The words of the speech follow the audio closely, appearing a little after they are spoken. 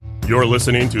You're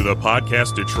listening to the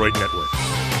Podcast Detroit Network.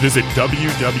 Visit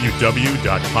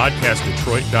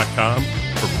www.podcastdetroit.com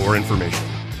for more information.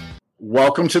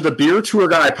 Welcome to the Beer Tour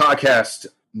Guy podcast,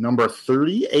 number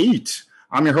 38.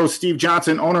 I'm your host, Steve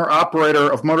Johnson,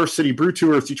 owner-operator of Motor City Brew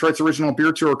Tours, Detroit's original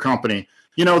beer tour company.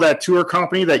 You know that tour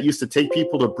company that used to take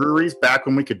people to breweries back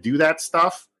when we could do that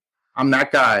stuff? I'm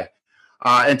that guy.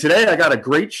 And today I got a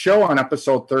great show on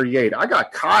episode 38. I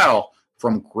got Kyle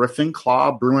from Griffin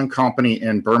Claw Brewing Company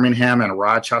in Birmingham and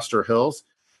Rochester Hills.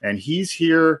 And he's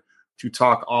here to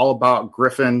talk all about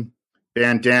Griffin,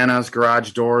 bandanas,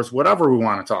 garage doors, whatever we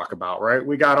want to talk about, right?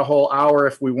 We got a whole hour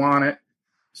if we want it.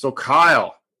 So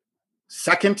Kyle,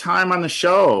 second time on the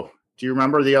show. Do you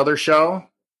remember the other show?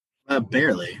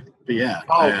 Barely, but yeah.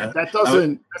 Oh,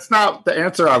 that's not the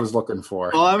answer I was looking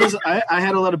for. Well, I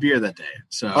had a lot of beer that day.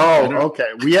 So okay.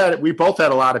 We both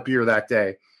had a lot of beer that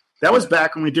day. That was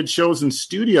back when we did shows in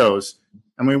studios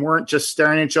and we weren't just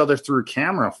staring at each other through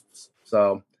camera.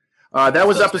 So that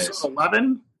was episode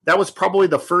 11. That was probably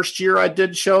the first year I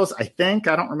did shows, I think.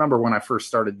 I don't remember when I first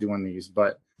started doing these,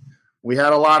 but we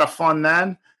had a lot of fun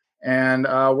then. And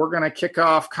we're going to kick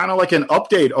off kind of like an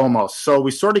update almost. So we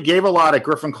sort of gave a lot of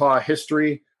Griffin Claw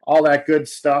history, all that good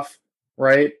stuff,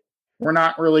 right? We're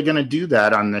not really going to do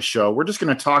that on this show. We're just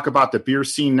going to talk about the beer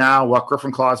scene now, what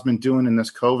Griffin Claw has been doing in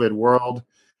this COVID world,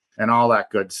 and all that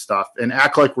good stuff, and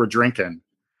act like we're drinking.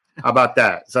 How about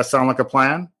that? Does that sound like a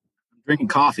plan? I'm drinking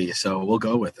coffee, so we'll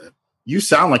go with it. You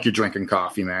sound like you're drinking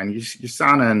coffee, man. You're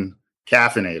sounding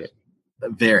caffeinated.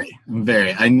 Very.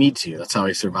 I need to. That's how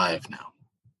I survive now.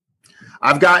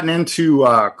 I've gotten into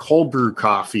cold brew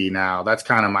coffee now. That's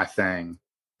kind of my thing.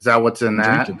 Is that what's in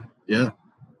that? Yeah.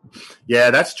 Yeah,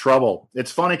 that's trouble.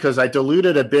 It's funny because I dilute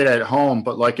it a bit at home,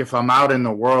 but like if I'm out in the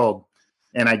world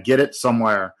and I get it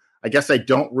somewhere, I guess I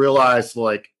don't realize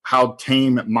like how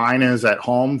tame mine is at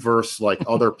home versus like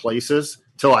other places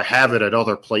till I have it at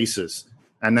other places.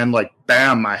 And then like,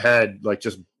 bam, my head like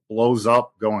just blows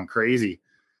up going crazy.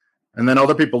 And then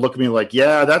other people look at me like,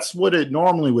 yeah, that's what it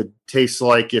normally would taste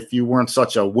like if you weren't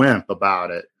such a wimp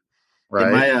about it.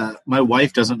 Right. Yeah, my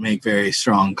wife doesn't make very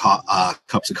strong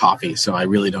cups of coffee. So I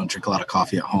really don't drink a lot of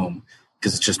coffee at home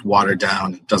because it's just watered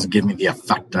down. It doesn't give me the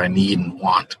effect I need and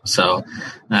want. So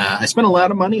I spend a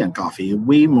lot of money on coffee,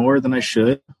 way more than I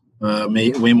should,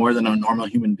 way more than a normal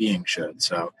human being should.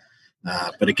 So,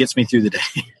 but it gets me through the day.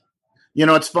 You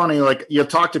know, it's funny, like you'll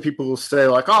talk to people who say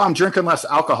like, oh, I'm drinking less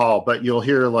alcohol, but you'll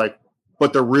hear like,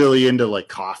 but they're really into like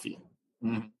coffee.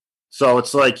 Mm-hmm. So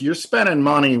it's like you're spending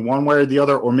money one way or the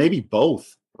other, or maybe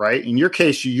both, right? In your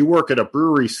case, you work at a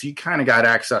brewery, so you kind of got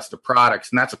access to products,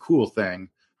 and that's a cool thing,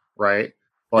 right?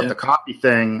 But the coffee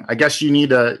thing, I guess you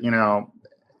need to,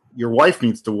 your wife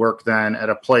needs to work then at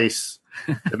a place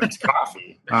that makes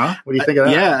coffee. Huh? What do you think of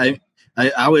that? Yeah,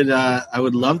 I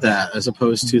would love that as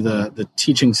opposed to the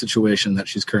teaching situation that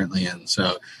she's currently in.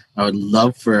 So I would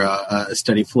love for a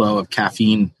steady flow of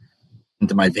caffeine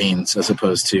into my veins as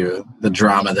opposed to the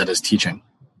drama that is teaching.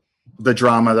 The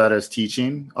drama that is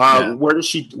teaching. Where does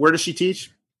she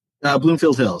teach?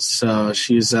 Bloomfield Hills. So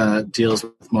she's deals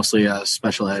with mostly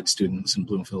special ed students in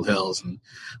Bloomfield Hills,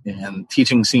 and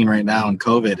teaching scene right now in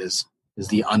COVID is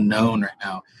the unknown right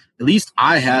now. At least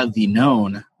I have the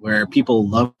known where people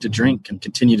love to drink and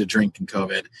continue to drink in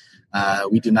COVID.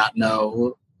 We do not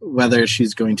know whether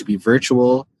she's going to be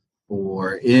virtual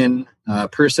or in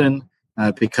person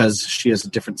because she has a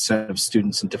different set of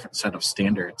students and different set of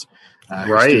standards. Right.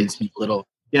 Her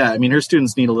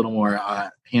students need a little more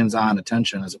hands-on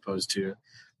attention as opposed to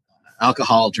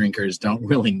alcohol drinkers don't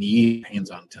really need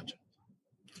hands-on attention.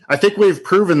 I think we've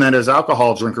proven that as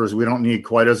alcohol drinkers, we don't need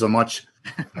quite as much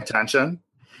attention.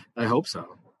 I hope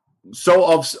so.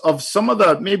 So of some of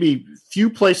the maybe few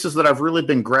places that I've really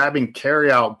been grabbing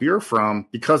carry-out beer from,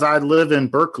 because I live in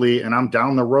Berkeley and I'm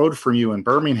down the road from you in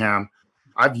Birmingham,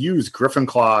 I've used Griffin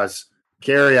Claw's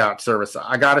carry-out service.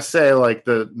 I got to say, like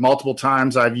the multiple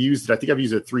times I've used it, I think I've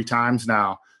used it 3 times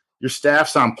now. Your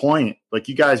staff's on point. Like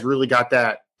you guys really got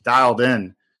that dialed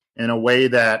in a way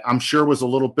that I'm sure was a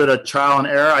little bit of trial and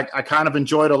error. I kind of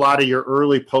enjoyed a lot of your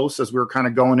early posts as we were kind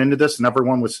of going into this and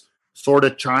everyone was sort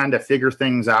of trying to figure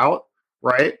things out,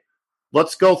 right?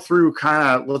 Let's go through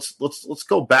let's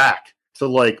go back to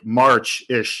like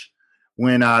March-ish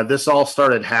when this all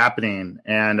started happening.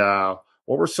 And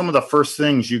what were some of the first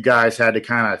things you guys had to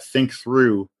kind of think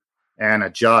through and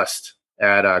adjust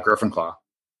at Griffin Claw?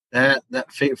 That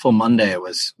fateful Monday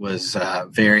was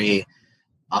very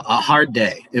a hard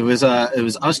day. It was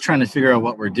us trying to figure out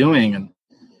what we're doing, and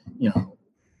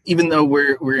even though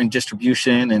we're in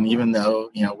distribution, and even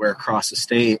though we're across the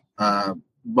state,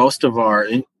 most of our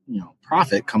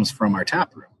profit comes from our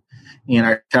tap room, and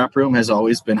our tap room has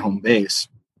always been home base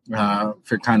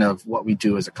for kind of what we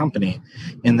do as a company.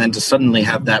 And then to suddenly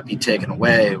have that be taken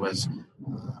away was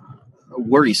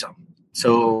worrisome.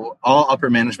 So all upper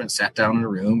management sat down in a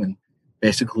room and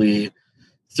basically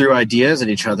threw ideas at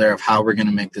each other of how we're going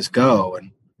to make this go.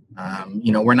 And,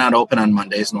 we're not open on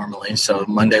Mondays normally. So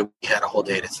Monday we had a whole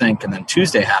day to think. And then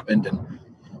Tuesday happened and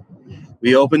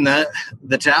we opened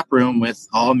the tap room with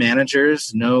all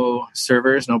managers, no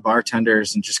servers, no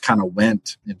bartenders, and just kind of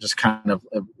went and just kind of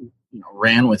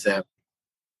ran with it.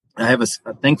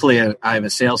 Thankfully I have a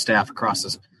sales staff across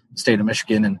the state of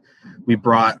Michigan, and we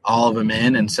brought all of them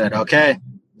in and said, okay,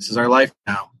 this is our life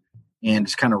now, and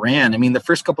just kind of ran. I mean, the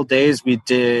first couple of days we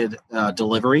did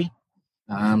delivery.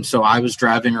 So I was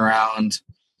driving around,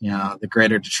 the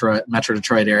greater Metro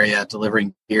Detroit area,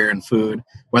 delivering beer and food,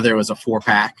 whether it was a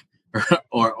 4-pack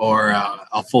or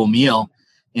a full meal.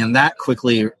 And that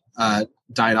quickly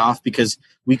died off because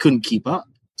we couldn't keep up.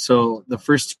 So the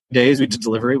first 2 days we did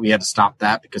delivery, we had to stop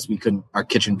that because our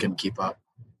kitchen couldn't keep up.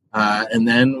 And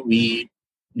then we,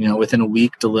 within a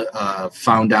week,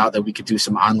 found out that we could do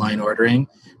some online ordering.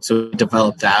 So we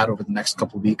developed that over the next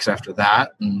couple of weeks after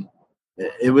that. And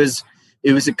it was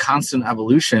a constant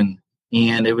evolution.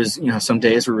 And it was, some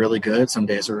days were really good, some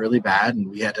days were really bad. And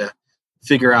we had to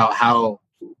figure out how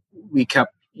we could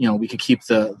keep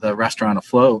the restaurant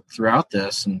afloat throughout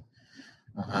this. And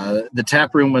the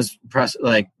tap room was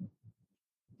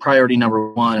priority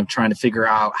number one of trying to figure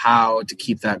out how to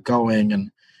keep that going.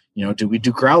 And, do we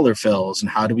do growler fills and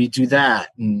how do we do that?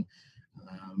 And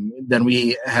then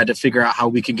we had to figure out how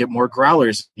we could get more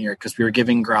growlers here because we were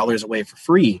giving growlers away for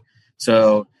free.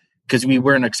 So, because we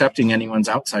weren't accepting anyone's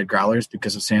outside growlers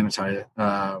because of sanitize,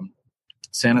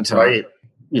 right.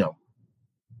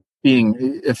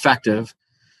 Being effective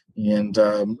and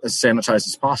as sanitized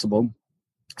as possible.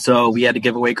 So we had to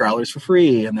give away growlers for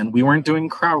free, and then we weren't doing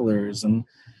growlers, and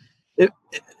it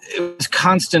was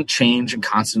constant change and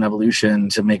constant evolution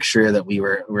to make sure that we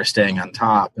were staying on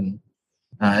top, and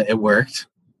it worked.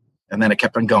 And then it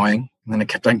kept on going,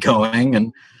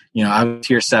 and and I was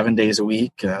here 7 days a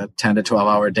week, 10 to 12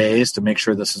 hour days to make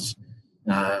sure this is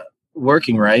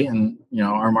working right. And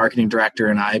our marketing director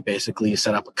and I basically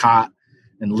set up a cot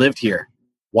and lived here.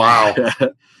 Wow.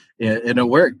 And it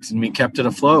worked, and we kept it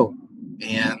afloat.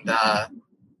 And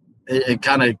it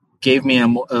kind of gave me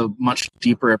a much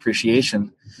deeper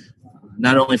appreciation,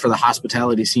 not only for the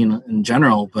hospitality scene in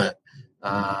general, but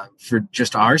for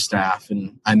just our staff.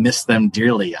 And I miss them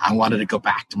dearly. I wanted to go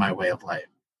back to my way of life.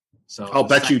 So I'll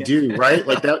bet you do, right?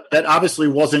 Like that obviously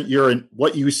wasn't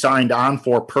what you signed on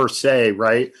for per se,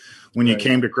 right? When you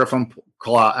came to Griffin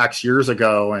Claw X years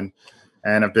ago and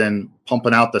have been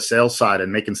pumping out the sales side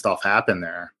and making stuff happen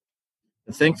there.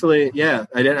 Thankfully, yeah,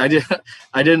 I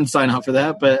didn't sign up for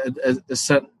that, but at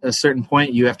a certain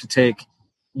point, you have to take,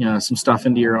 some stuff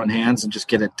into your own hands and just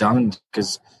get it done,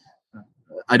 because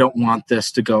I don't want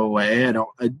this to go away.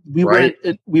 We weren't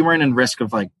in risk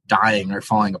of like dying or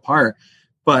falling apart,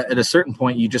 but at a certain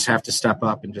point, you just have to step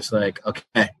up and just like,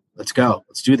 okay, let's go,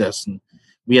 let's do this. And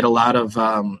we had a lot of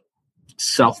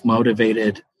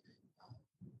self-motivated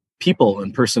people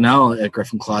and personnel at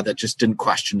Griffin Claw that just didn't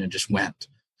question and just went.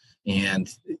 And,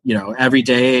 every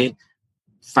day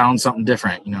found something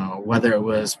different, whether it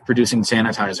was producing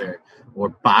sanitizer or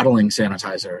bottling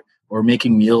sanitizer or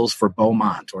making meals for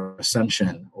Beaumont or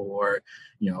Ascension or,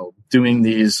 doing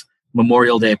these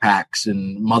Memorial Day packs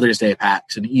and Mother's Day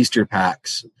packs and Easter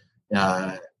packs.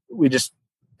 We just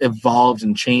evolved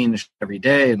and changed every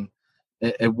day, and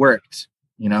it worked,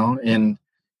 and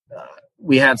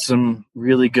we had some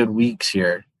really good weeks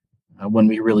here when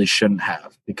we really shouldn't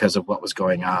have because of what was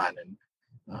going on.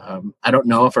 And I don't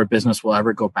know if our business will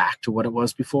ever go back to what it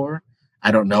was before.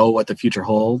 I don't know what the future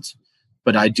holds,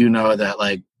 but I do know that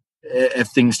like if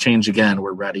things change again,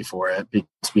 we're ready for it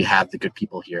because we have the good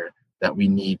people here that we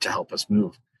need to help us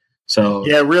move. So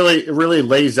yeah, it really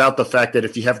lays out the fact that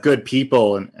if you have good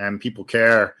people and people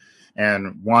care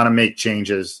and want to make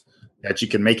changes, that you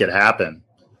can make it happen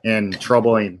in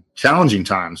troubling, challenging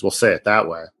times. We'll say it that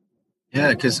way. Yeah,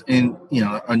 because on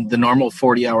the normal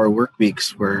 40-hour work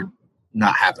weeks were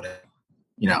not happening.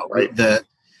 Right. The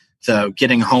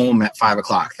getting home at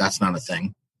 5:00, that's not a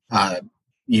thing.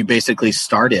 You basically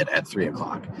started at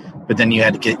 3:00, but then you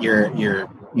had to get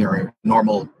your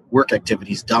normal work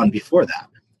activities done before that.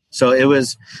 So it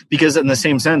was because in the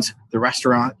same sense, the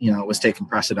restaurant, was taking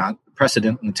precedent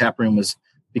and the tap room was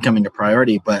becoming a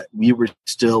priority, but we were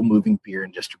still moving beer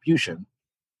and distribution.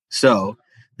 So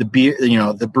the beer,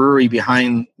 the brewery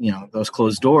behind, those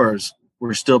closed doors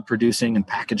were still producing and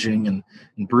packaging and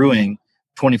brewing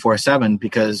 24/7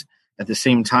 because at the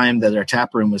same time that our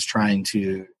tap room was trying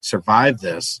to survive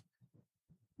this,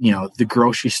 the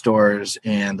grocery stores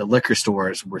and the liquor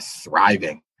stores were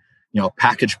thriving.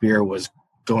 Packaged beer was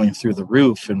going through the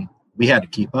roof, and we had to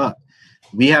keep up.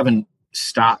 We haven't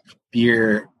stopped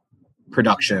beer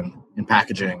production and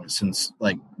packaging since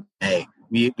like May.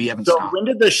 We haven't So stopped. when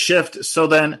did this shift? So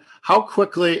then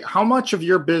how much of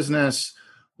your business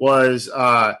was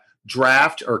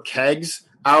draft or kegs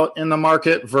out in the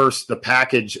market versus the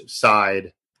package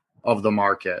side of the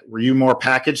market? Were you more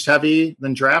packaged heavy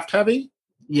than draft heavy?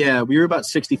 Yeah, we were about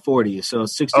 60-40. So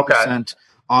 60%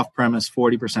 off premise,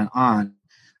 40% on.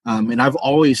 And I've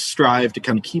always strived to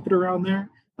kind of keep it around there.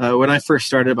 When I first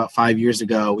started about 5 years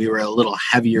ago, we were a little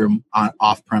heavier on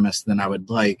off premise than I would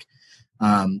like.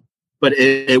 But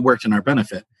it worked in our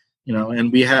benefit,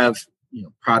 and we have,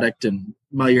 product in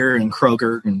Meijer and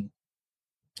Kroger and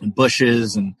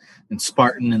Bush's and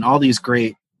Spartan and all these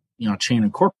great, chain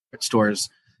and corporate stores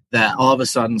that all of a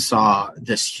sudden saw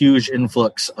this huge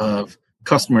influx of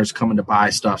customers coming to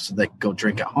buy stuff so they could go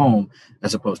drink at home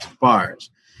as opposed to the bars.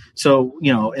 So,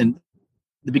 in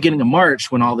the beginning of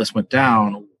March, when all this went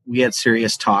down, we had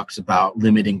serious talks about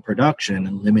limiting production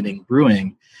and limiting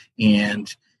brewing.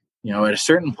 And, at a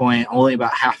certain point, only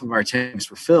about half of our tanks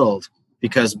were filled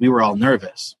because we were all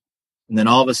nervous. And then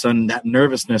all of a sudden that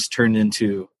nervousness turned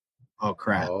into, oh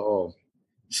crap. Oh.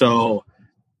 So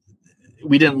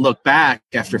we didn't look back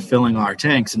after filling our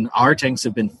tanks, and our tanks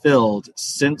have been filled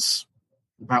since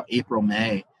about April,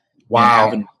 May.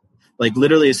 Wow. Like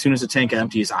literally as soon as the tank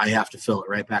empties, I have to fill it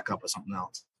right back up with something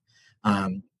else.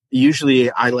 Usually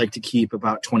I like to keep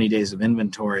about 20 days of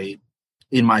inventory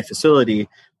in my facility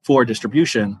for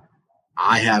distribution.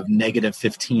 I have negative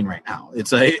 15 right now.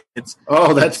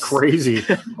 That's crazy.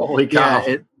 Holy cow.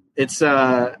 Yeah, it's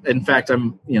in fact,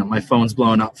 I'm, my phone's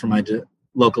blowing up from my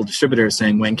local distributor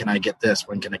saying, when can I get this?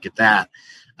 When can I get that?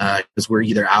 Because we're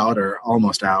either out or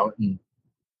almost out. And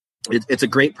it's a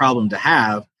great problem to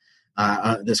have,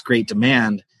 this great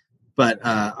demand. But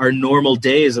our normal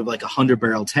days of like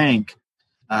 100-barrel tank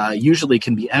usually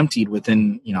can be emptied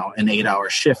within, an 8-hour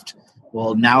shift.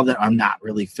 Well, now that I'm not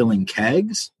really filling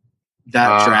kegs,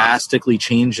 that drastically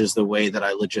changes the way that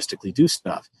I logistically do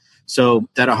stuff. So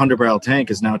that 100-barrel tank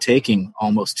is now taking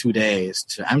almost 2 days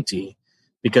to empty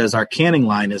because our canning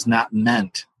line is not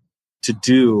meant to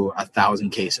do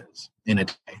 1,000 cases in a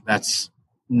day. That's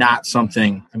not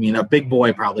something, a big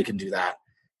boy probably can do that.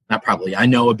 Not probably. I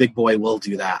know a big boy will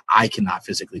do that. I cannot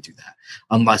physically do that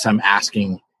unless I'm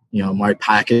asking, my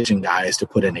packaging guys to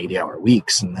put in 80-hour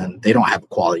weeks, and then they don't have a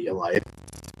quality of life.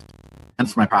 And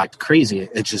for my product, crazy.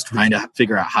 It's just trying to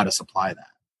figure out how to supply that.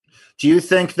 Do you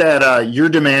think that your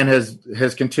demand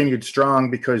has continued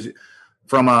strong because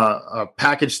from a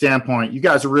package standpoint, you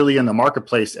guys are really in the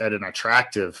marketplace at an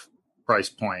attractive price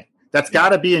point? That's got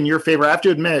to be in your favor. I have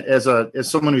to admit, as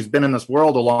someone who's been in this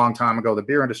world a long time ago, the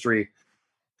beer industry,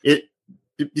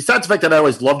 besides the fact that I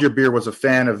always loved your beer, was a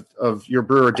fan of your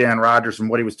brewer, Dan Rogers, and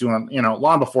what he was doing,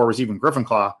 long before it was even Griffin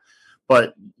Claw.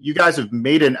 But you guys have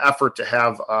made an effort to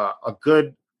have a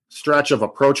good stretch of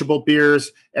approachable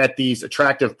beers at these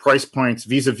attractive price points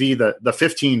vis-a-vis the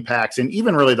 15 packs and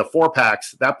even really the 4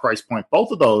 packs, that price point.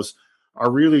 Both of those are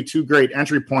really two great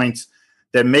entry points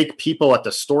that make people at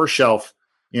the store shelf,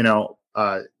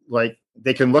 like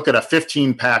they can look at a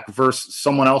 15 pack versus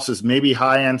someone else's maybe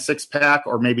high end 6 pack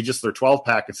or maybe just their 12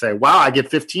 pack and say, wow, I get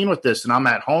 15 with this and I'm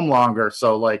at home longer.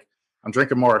 So like I'm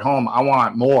drinking more at home. I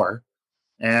want more.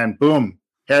 And boom.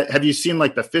 Have you seen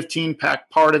like the 15 pack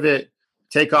part of it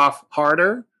take off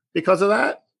harder because of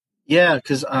that? Yeah,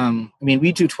 because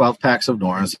we do 12 packs of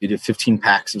Norms, we do 15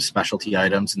 packs of specialty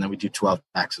items, and then we do 12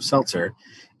 packs of seltzer.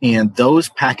 And those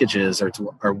packages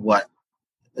are what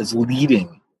is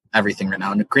leading everything right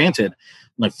now. And granted,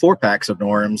 like 4 packs of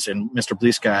Norms and Mr.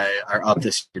 Blue Sky are up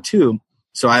this year too.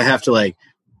 So I have to like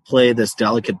play this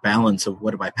delicate balance of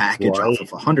what do I package off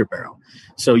of a 100-barrel.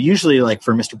 So usually like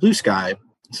for Mr. Blue Sky,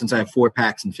 since I have 4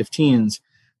 packs and 15s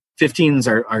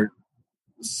are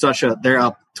they're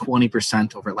up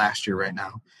 20% over last year right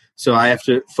now. So I have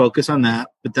to focus on that.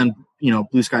 But then,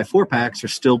 Blue Sky 4 packs are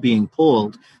still being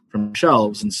pulled from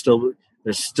shelves and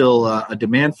there's still a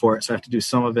demand for it. So I have to do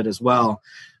some of it as well,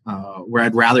 where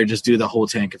I'd rather just do the whole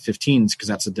tank of 15s because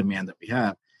that's a demand that we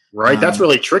have. Right. That's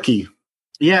really tricky.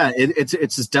 Yeah.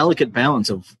 It's this delicate balance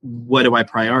of what do I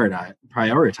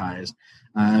prioritize?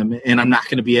 And I'm not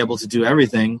going to be able to do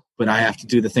everything, but I have to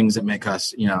do the things that make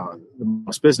us, the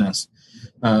most business.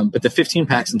 But the 15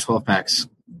 packs and 12 packs,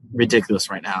 ridiculous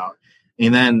right now.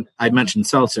 And then I mentioned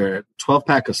seltzer. 12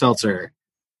 pack of seltzer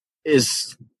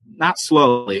is not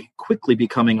slowly, quickly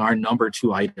becoming our number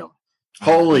 2 item.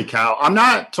 Holy cow. I'm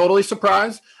not totally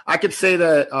surprised. I could say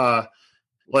that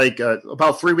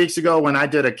about 3 weeks ago when I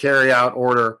did a carry-out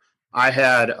order, I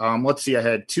had, I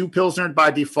had 2 Pilsner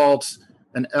by defaults,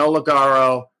 an El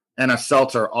Lagaro, and a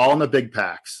seltzer, all in the big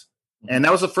packs. And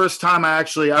that was the first time I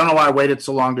don't know why I waited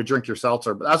so long to drink your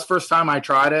seltzer, but that's the first time I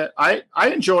tried it. I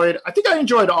think I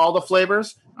enjoyed all the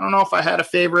flavors. I don't know if I had a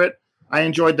favorite. I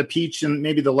enjoyed the peach and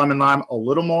maybe the lemon lime a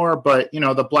little more, but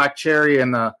the black cherry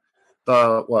and the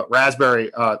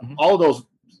raspberry, all of those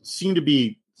seem to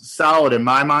be solid in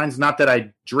my mind. Not that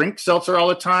I drink seltzer all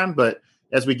the time, but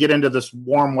as we get into this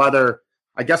warm weather,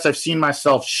 I guess I've seen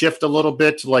myself shift a little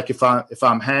bit to like if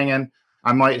I'm hanging,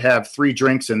 I might have 3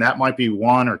 drinks and that might be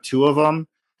 1 or 2 of them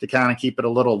to kind of keep it a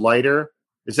little lighter.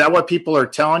 Is that what people are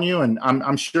telling you? And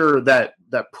I'm sure that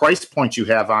price point you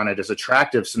have on it is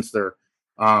attractive since they're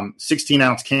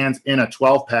 16-ounce cans in a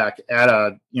 12-pack at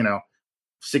a $16,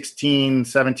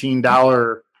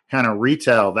 $17 kind of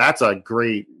retail. That's a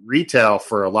great retail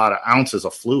for a lot of ounces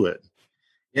of fluid.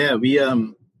 Yeah, we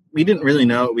didn't really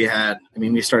know what we had. I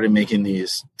mean, we started making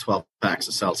these 12 packs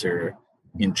of seltzer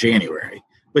in January,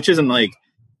 which isn't like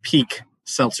peak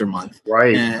seltzer month.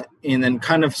 Right. And then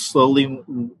kind of slowly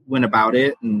went about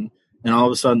it. And all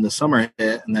of a sudden the summer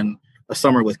hit, and then a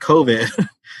summer with COVID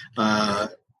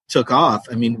took off.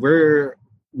 I mean, we're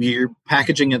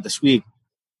packaging it this week.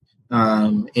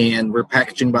 And we're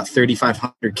packaging about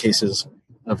 3,500 cases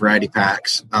of variety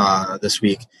packs this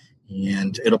week.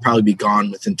 And it'll probably be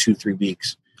gone within 2-3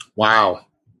 weeks. Wow.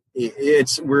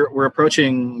 We're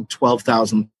approaching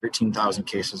 12,000, 13,000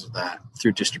 cases of that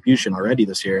through distribution already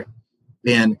this year.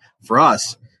 And for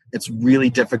us, it's really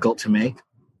difficult to make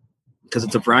because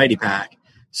it's a variety pack.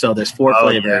 So there's 4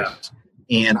 flavors,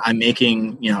 and I'm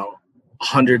making,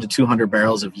 100 to 200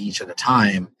 barrels of each at a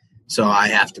time. So I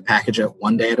have to package it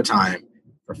one day at a time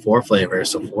for 4 flavors.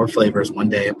 So 4 flavors, 1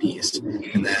 day a piece.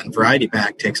 And then variety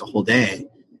pack takes a whole day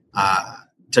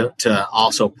to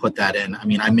also put that in. I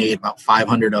mean, I made about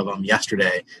 500 of them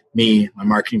yesterday. Me, my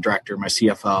marketing director, my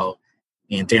CFO,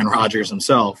 and Dan Rogers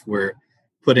himself were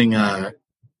putting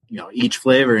each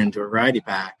flavor into a variety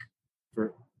pack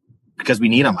because we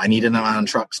need them. I needed them on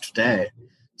trucks today.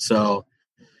 So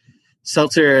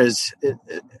seltzer is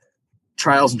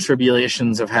trials and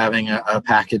tribulations of having a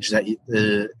package that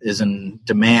is in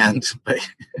demand, but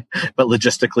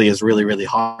logistically is really, really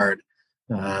hard.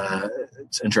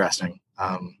 It's interesting.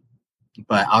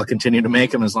 But I'll continue to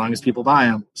make them as long as people buy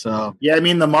them. So yeah, I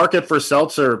mean, the market for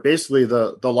seltzer, basically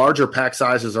the larger pack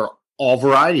sizes are all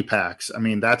variety packs. I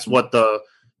mean, that's what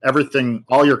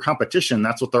all your competition,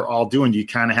 that's what they're all doing. You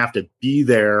kind of have to be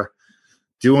there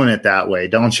doing it that way,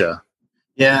 don't you?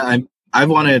 Yeah, I've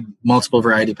wanted multiple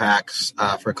variety packs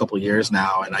for a couple of years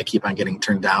now, and I keep on getting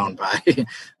turned down by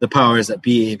the powers that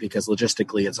be because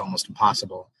logistically it's almost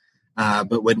impossible.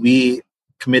 But when we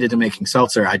committed to making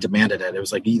seltzer, I demanded it. It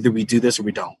was like, either we do this or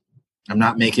we don't. I'm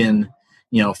not making,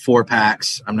 4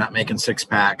 packs. I'm not making 6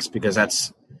 packs because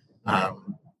that's,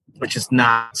 which is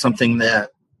not something that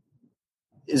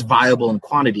is viable in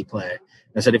quantity play.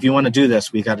 I said, if you want to do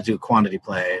this, we got to do a quantity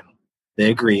play. And they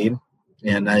agreed.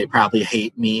 And they probably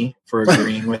hate me for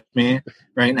agreeing with me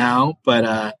right now,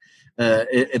 but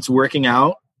it's working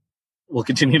out. We'll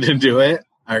continue to do it.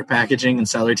 Our packaging and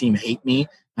seller team hate me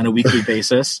on a weekly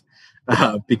basis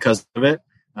because of it.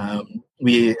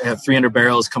 We have 300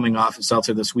 barrels coming off of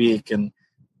seltzer this week, and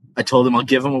I told them I'll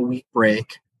give them a week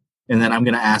break, and then I'm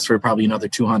going to ask for probably another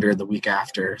 200 the week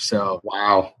after. So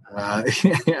wow, I'm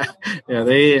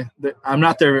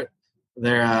not their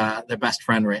best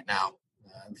friend right now.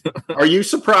 Are you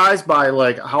surprised by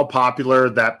like how popular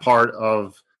that part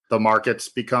of the market's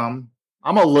become?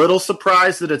 I'm a little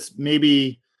surprised that it's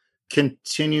maybe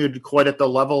continued quite at the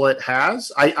level it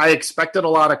has. I expected a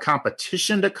lot of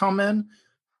competition to come in,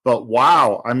 but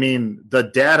wow, I mean, the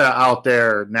data out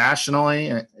there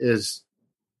nationally is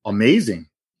amazing.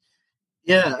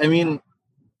 Yeah, I mean, a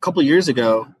couple of years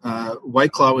ago,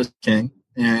 White Claw was king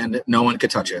and no one could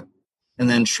touch it. And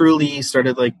then Truly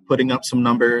started like putting up some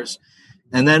numbers.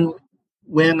 And then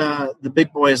when the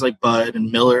big boys like Bud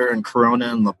and Miller and Corona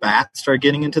and Labatt start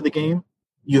getting into the game,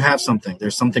 you have something.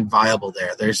 There's something viable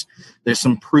there. There's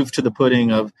some proof in the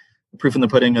pudding of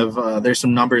there's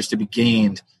some numbers to be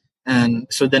gained. And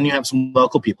so then you have some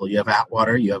local people. You have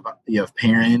Atwater, you have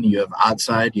Perrin, you have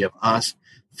Oddside, you have us.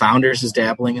 Founders is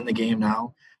dabbling in the game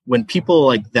now. When people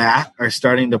like that are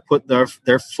starting to put their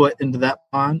foot into that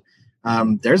pond,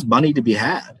 there's money to be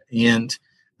had. And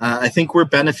I think we're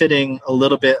benefiting a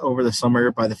little bit over the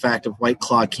summer by the fact of White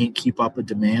Claw can't keep up with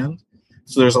demand.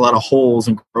 So there's a lot of holes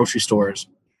in grocery stores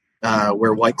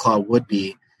where White Claw would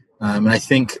be. And I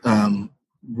think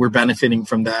we're benefiting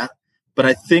from that. But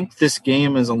I think this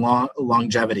game is a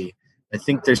longevity. I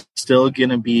think there's still going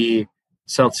to be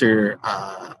seltzer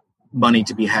money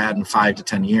to be had in 5 to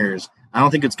 10 years. I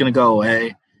don't think it's going to go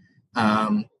away.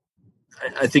 I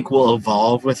think we'll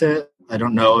evolve with it. I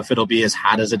don't know if it'll be as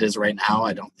hot as it is right now.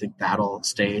 I don't think that'll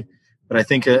stay. But I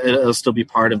think it'll still be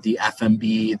part of the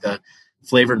FMB, the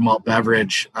flavored malt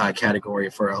beverage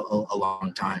category for a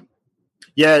long time.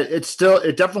 Yeah, it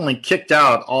definitely kicked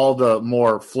out all the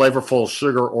more flavorful,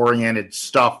 sugar-oriented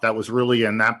stuff that was really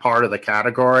in that part of the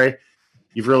category.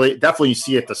 You've really definitely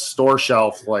see at the store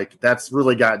shelf, like that's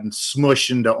really gotten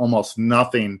smushed into almost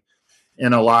nothing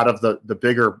in a lot of the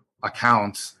bigger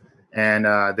accounts, and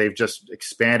they've just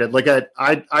expanded. Like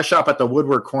I shop at the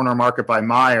Woodward Corner Market by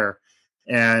Meijer,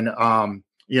 and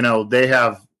they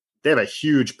have a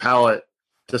huge palette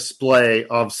display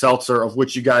of seltzer, of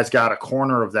which you guys got a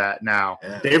corner of that now.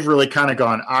 Yeah. They've really kind of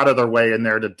gone out of their way in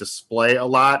there to display a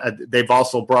lot. They've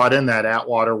also brought in that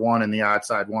Atwater one and the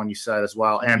Outside one you said as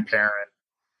well, and Parent.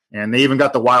 And they even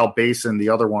got the Wild Basin, the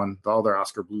other one, the other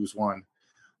Oscar Blues one.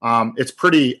 It's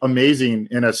pretty amazing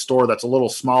in a store that's a little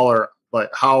smaller,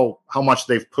 but how much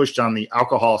they've pushed on the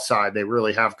alcohol side. They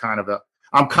really have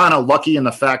I'm kind of lucky in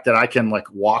the fact that I can like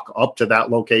walk up to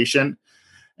that location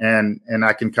and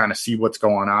I can kind of see what's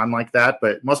going on like that.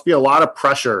 But it must be a lot of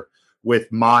pressure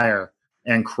with Meijer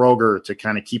and Kroger to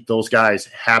kind of keep those guys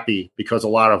happy, because a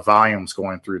lot of volume's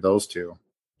going through those two.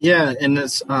 Yeah, and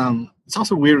it's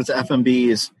also weird with the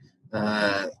FMB's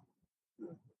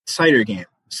cider game.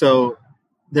 So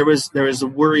there was a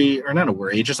worry, or not a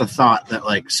worry, just a thought that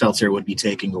like seltzer would be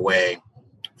taking away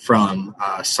from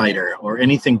cider or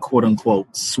anything quote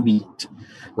unquote sweet,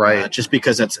 right? Just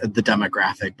because that's the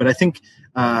demographic. But I think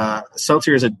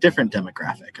seltzer is a different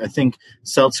demographic. I think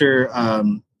seltzer,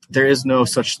 there is no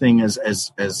such thing as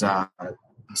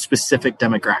specific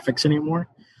demographics anymore.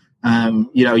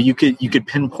 You could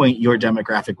pinpoint your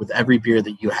demographic with every beer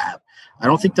that you have. I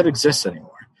don't think that exists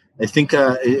anymore. I think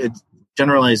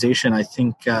generalization. I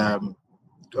think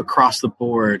across the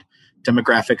board,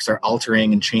 demographics are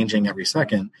altering and changing every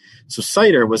second. So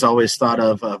cider was always thought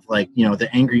of like, the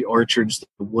Angry Orchards,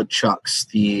 the Woodchucks,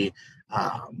 the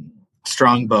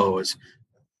Strongbows.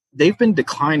 They've been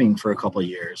declining for a couple of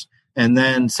years. And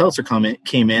then seltzer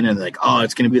came in and like, oh,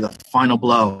 it's going to be the final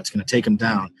blow. It's going to take them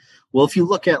down. Well, if you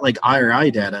look at like IRI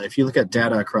data, if you look at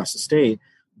data across the state,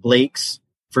 Blake's,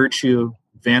 Virtue,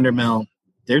 Vandermill,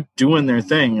 they're doing their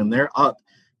thing and they're up.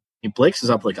 Blake's is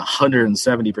up like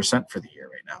 170% for the year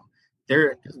right now.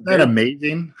 Isn't that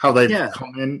amazing how they've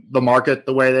come in the market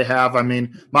the way they have? I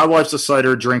mean, my wife's a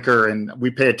cider drinker, and we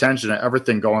pay attention to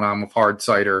everything going on with hard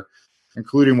cider,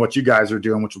 including what you guys are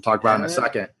doing, which we'll talk about in a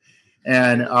second.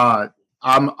 And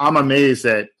I'm amazed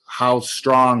at how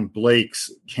strong Blake's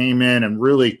came in and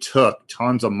really took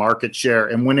tons of market share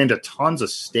and went into tons of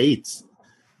states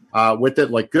with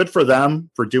it. Like, good for them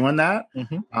for doing that.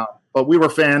 Mm-hmm. But we were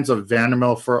fans of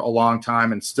Vandermill for a long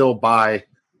time and still buy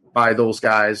those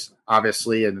guys,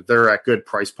 obviously, and they're at good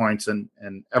price points, and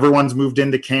everyone's moved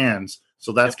into cans.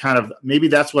 So that's kind of, maybe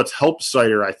that's what's helped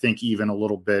cider, I think, even a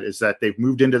little bit, is that they've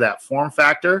moved into that form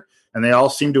factor, and they all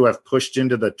seem to have pushed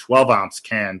into the 12-ounce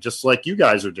can, just like you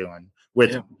guys are doing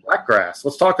with Blackgrass.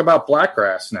 Let's talk about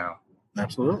Blackgrass now.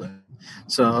 Absolutely.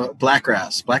 So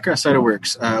Blackgrass Cider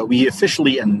Works, we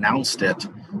officially announced it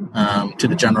to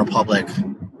the general public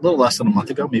a little less than a month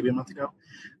ago, maybe a month ago.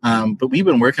 But we've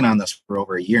been working on this for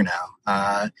over a year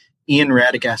now. Ian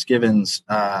Radagast Givens,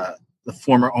 the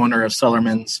former owner of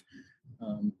Cellarman's,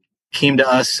 came to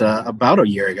us about a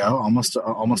year ago,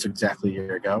 almost exactly a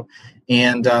year ago.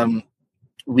 And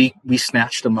we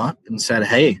snatched him up and said,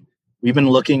 hey, we've been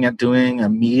looking at doing a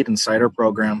mead and cider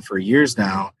program for years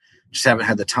now. Just haven't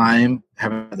had the time,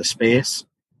 haven't had the space,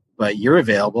 but you're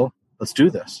available. Let's do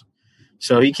this.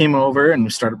 So he came over and we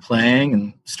started playing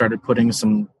and started putting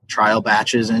some trial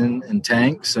batches in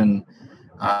tanks and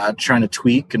trying to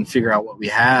tweak and figure out what we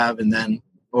have. And then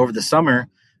over the summer,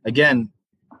 again,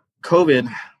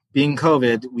 being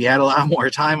COVID, we had a lot more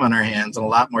time on our hands and a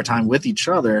lot more time with each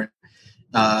other.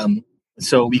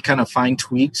 So we kind of fine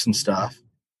tweaked some stuff,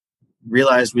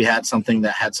 realized we had something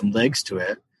that had some legs to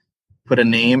it, put a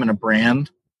name and a brand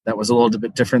that was a little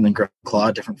bit different than Griffin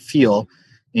Claw, different feel,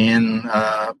 and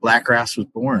Blackgrass was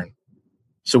born.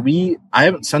 So I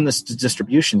haven't sent this to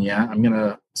distribution yet. I'm going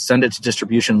to send it to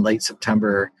distribution late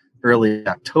September, early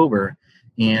October.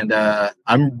 And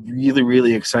I'm really,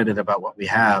 really excited about what we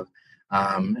have.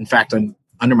 In fact, I'm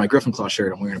under my Griffin Claw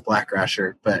shirt. I'm wearing a Blackgrass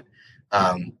shirt, but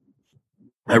I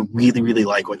really, really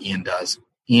like what Ian does.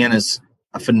 Ian is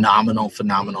a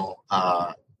phenomenal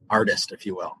artist, if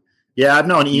you will. Yeah, I've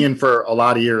known Ian for a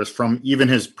lot of years, from even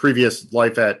his previous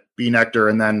life at B Nectar,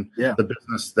 and then the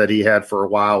business that he had for a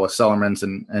while with Sellerman's,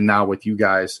 and now with you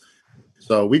guys.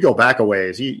 So we go back a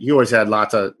ways. He always had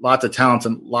lots of talents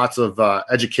and lots of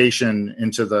education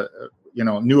into the,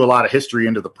 knew a lot of history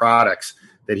into the products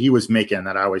that he was making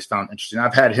that I always found interesting.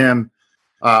 I've had him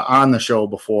on the show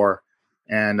before,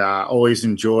 and always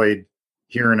enjoyed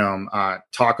hearing him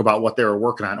talk about what they were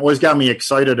working on. Always got me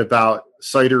excited about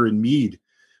cider and mead,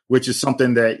 which is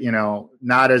something that,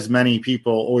 not as many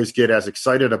people always get as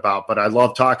excited about, but I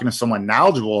love talking to someone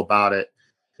knowledgeable about it.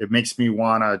 It makes me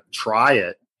want to try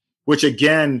it, which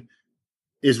again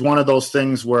is one of those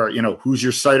things where, who's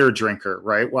your cider drinker,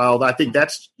 right? Well, I think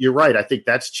you're right. I think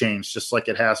that's changed just like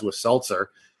it has with seltzer.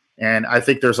 And I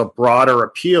think there's a broader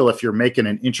appeal if you're making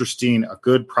a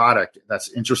good product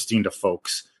that's interesting to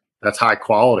folks, that's high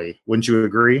quality. Wouldn't you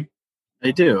agree?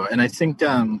 I do. And I think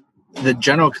the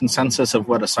general consensus of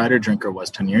what a cider drinker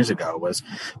was 10 years ago was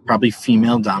probably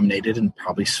female dominated and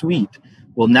probably sweet.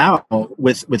 Well, now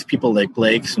with people like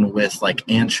Blake's and with like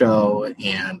Ancho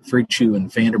and Fruit Chew and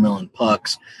Vandermill and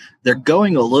Pucks, they're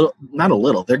going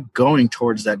they're going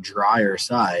towards that drier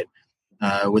side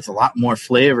with a lot more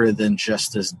flavor than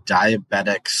just this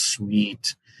diabetic,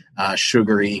 sweet,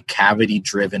 sugary,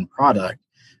 cavity-driven product.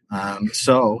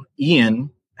 So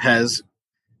Ian has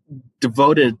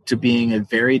devoted to being a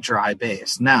very dry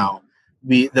base. Now,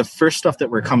 the first stuff that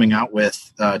we're coming out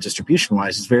with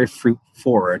distribution-wise is very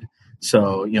fruit-forward.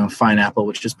 So, Fine Apple,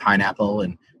 which is pineapple,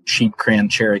 and Cheap Cran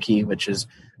Cherokee, which is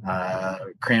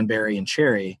cranberry and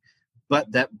cherry.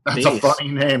 But that's base, a funny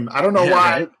name. I don't know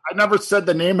why. Right? I never said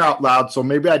the name out loud, so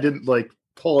maybe I didn't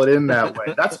pull it in that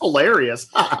way. That's hilarious.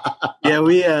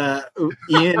 Yeah,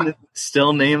 Ian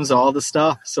still names all the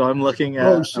stuff. So I'm looking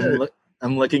at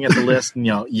I'm looking at the list, and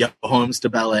Yo Homes to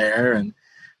Bel Air, and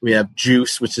we have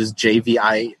Juice, which is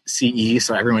JVICE,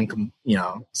 so everyone can,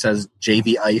 says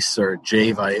JV Ice or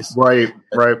J Vice. Right.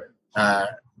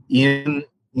 Ian's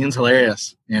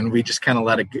hilarious, and we just kind of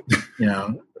let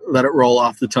it roll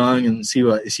off the tongue and see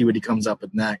what he comes up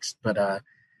with next. But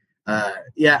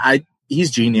he's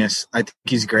genius. I think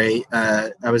he's great.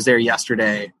 I was there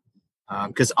yesterday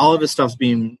because all of his stuff's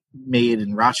being made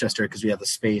in Rochester because we have the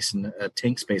space and a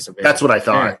tank space available. That's what I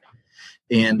thought.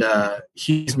 And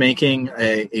he's making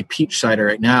a peach cider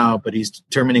right now, but he's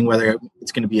determining whether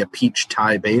it's going to be a peach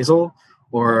Thai basil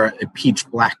or a peach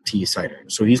black tea cider.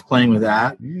 So he's playing with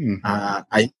that.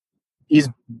 He's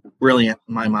brilliant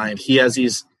in my mind. He has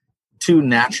these 2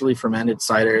 naturally fermented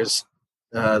ciders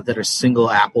that are single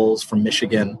apples from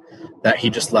Michigan that he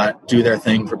just let do their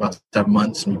thing for about 7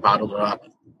 months, and we bottled it up.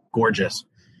 Gorgeous.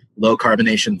 Low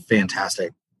carbonation,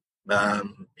 fantastic.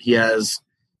 He has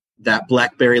that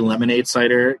blackberry lemonade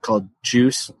cider called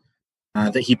Juice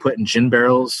that he put in gin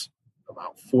barrels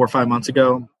about 4 or 5 months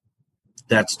ago.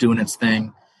 That's doing its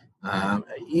thing.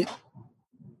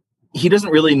 He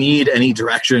doesn't really need any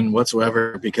direction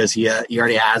whatsoever because he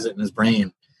already has it in his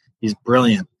brain. He's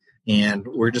brilliant, and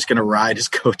we're just going to ride his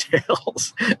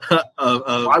coattails.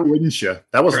 Why wouldn't you?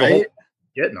 That was right? the whole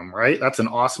getting him, right? That's an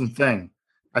awesome thing.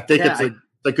 I think it's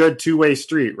a good two-way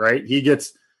street, right? He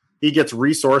gets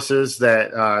resources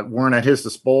that weren't at his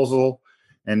disposal,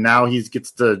 and now he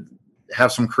gets to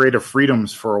have some creative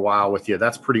freedoms for a while with you.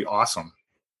 That's pretty awesome.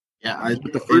 Yeah, I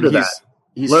get the fruit of that.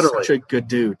 He's literally such a good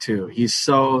dude too. He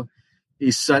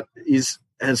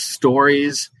has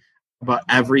stories about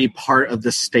every part of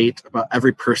the state, about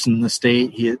every person in the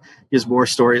state. He has more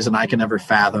stories than I can ever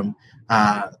fathom.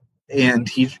 And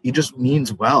he just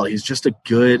means well. He's just a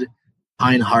good,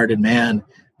 kind-hearted man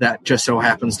that just so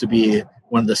happens to be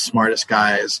one of the smartest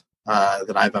guys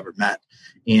that I've ever met.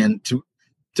 And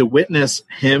to witness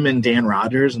him and Dan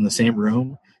Rogers in the same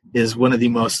room is one of the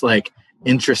most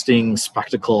interesting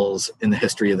spectacles in the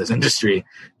history of this industry.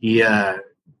 He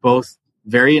both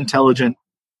very intelligent,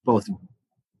 both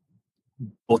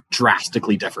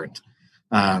drastically different,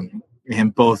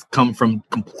 and both come from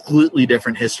completely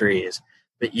different histories,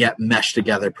 but yet mesh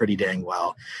together pretty dang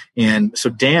well. And so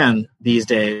Dan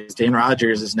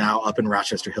Rogers is now up in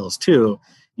Rochester Hills too,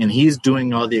 and he's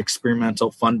doing all the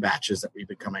experimental fun batches that we've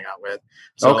been coming out with.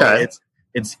 So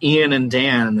it's Ian and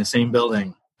Dan in the same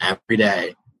building every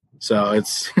day. So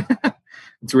it's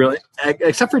it's really,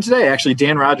 except for today, actually,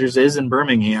 Dan Rogers is in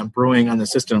Birmingham brewing on the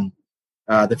system,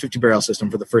 the 50 barrel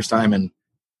system, for the first time in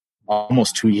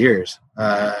almost 2 years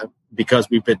because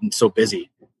we've been so busy.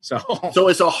 So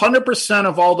it's 100%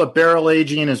 of all the barrel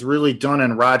aging is really done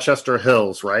in Rochester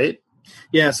Hills, right?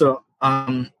 Yeah. So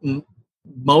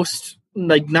most,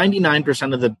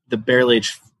 99% of the barrel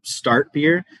age start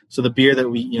beer. So the beer that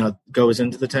we, goes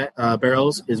into the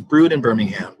barrels is brewed in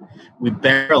Birmingham. We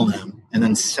barrel them and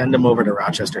then send them over to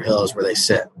Rochester Hills where they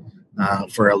sit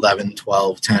for 11,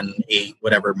 12, 10, 8,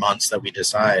 whatever months that we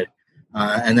decide.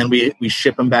 And then we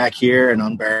ship them back here and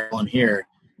unbarrel them here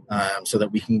so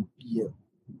that we can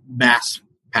mass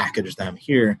package them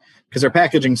here. Because our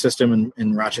packaging system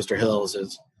in Rochester Hills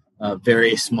is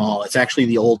very small. It's actually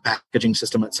the old packaging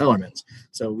system at Sellerman's.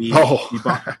 So we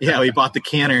bought the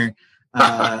canner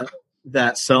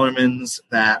that Sellerman's,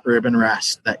 that Urban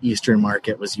Rest, that Eastern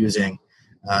Market was using,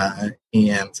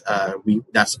 and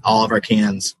that's all of our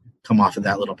cans come off of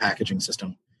that little packaging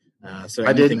system. So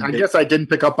I guess I didn't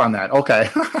pick up on that. Okay.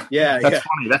 That's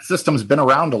funny. That system's been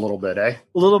around a little bit, eh?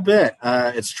 A little bit.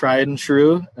 It's tried and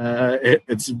true.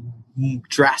 It's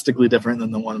drastically different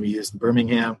than the one we used in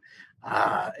Birmingham.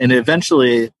 And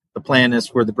eventually the plan is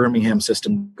for the Birmingham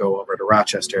system to go over to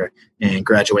Rochester and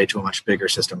graduate to a much bigger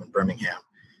system in Birmingham.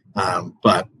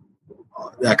 But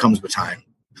that comes with time.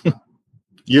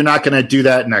 You're not going to do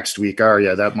that next week, are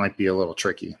you? That might be a little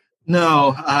tricky.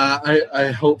 No,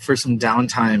 I hope for some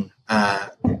downtime,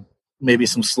 maybe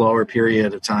some slower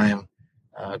period of time.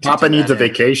 Papa needs a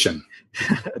vacation.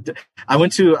 I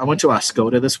went to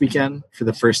Oscoda this weekend for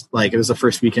the first, it was the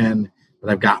first weekend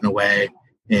that I've gotten away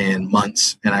in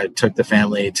months, and I took the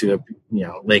family to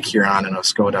Lake Huron and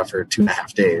Oscoda for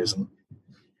 2.5 days, and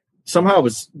somehow it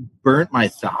was burnt my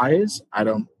thighs.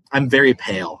 I'm very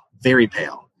pale,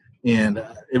 and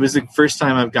it was the first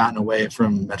time I've gotten away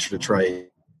from Metro Detroit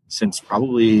since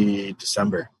probably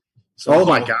December. So, oh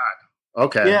my God.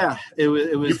 Okay. Yeah, it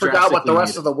was. You forgot what the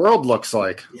rest of the world looks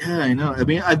like. Yeah, I know. I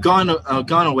mean, I've gone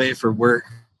away for work.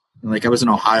 I was in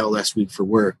Ohio last week for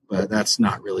work, but that's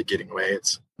not really getting away.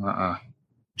 It's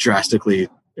drastically,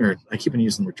 or I keep on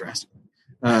using the word drastic.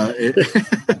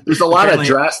 There's a lot of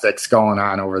drastics going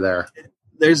on over there.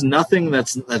 There's nothing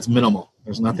that's minimal.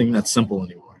 There's nothing that's simple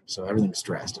anymore. So everything's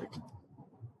drastic.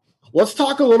 Let's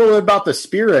talk a little bit about the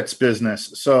spirits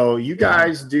business. So you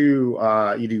guys do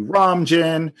you do rum,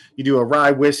 gin, you do a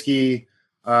rye whiskey,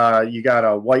 you got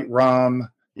a white rum,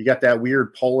 you got that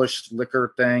weird Polish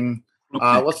liquor thing.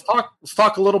 Okay. Let's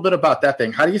talk a little bit about that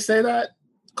thing. How do you say that?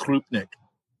 Krupnik.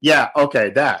 Yeah.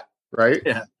 Okay. That. Right.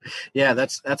 Yeah.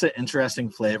 That's an interesting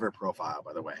flavor profile,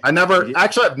 by the way. I've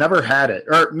never had it,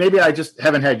 or maybe I just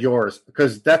haven't had yours,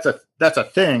 because that's a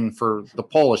thing for the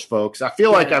Polish folks. I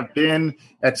feel like I've been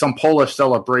at some Polish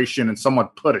celebration and someone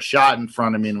put a shot in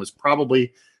front of me, and it was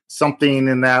probably something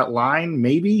in that line,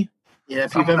 maybe. Yeah,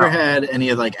 if you've ever had any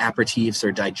of aperitifs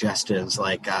or digestives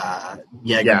like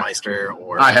Jägermeister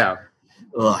or I have.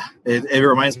 It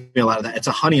reminds me a lot of that. It's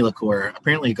a honey liqueur.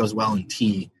 Apparently it goes well in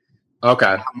tea.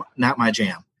 Okay. Not my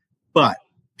jam. But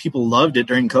people loved it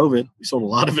during COVID. We sold a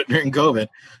lot of it during COVID.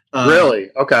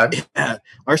 Really? Okay. Yeah.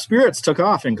 Our spirits took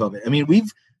off in COVID. I mean,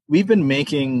 we've been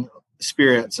making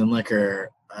spirits and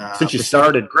liquor since you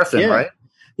started Griffin, right?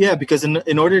 Yeah, because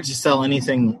in order to sell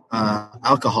anything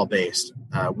alcohol based,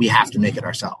 we have to make it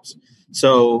ourselves.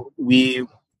 So we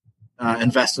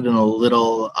invested in a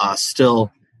little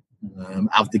still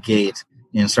out the gate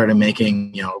and started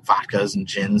making vodkas and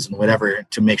gins and whatever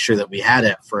to make sure that we had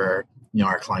it for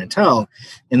our clientele.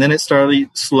 And then it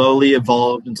slowly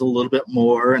evolved into a little bit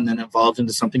more, and then evolved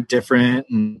into something different,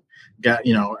 and got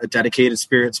a dedicated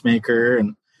spirits maker,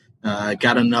 and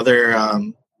got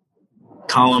another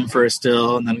column for a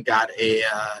still, and then got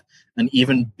an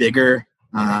even bigger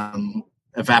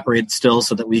evaporated still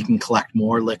so that we can collect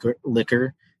more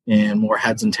liquor and more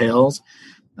heads and tails,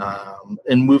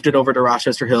 and moved it over to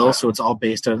Rochester Hills. So it's all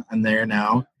based on there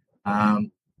now.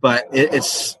 But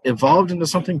it's evolved into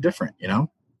something different,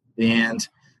 and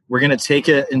we're going to take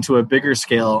it into a bigger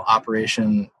scale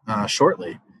operation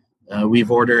shortly.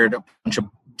 We've ordered a bunch of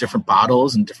different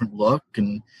bottles and different look,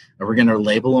 and we're going to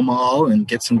label them all and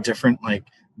get some different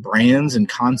brands and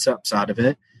concepts out of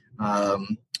it.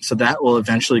 So that will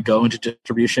eventually go into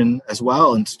distribution as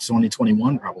well into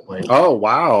 2021, probably. Oh,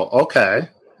 wow. Okay.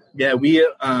 Yeah. We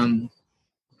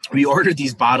ordered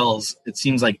these bottles, it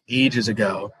seems like ages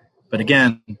ago, but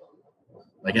again,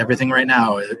 like everything right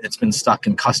now, it's been stuck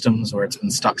in customs, or it's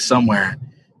been stuck somewhere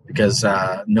because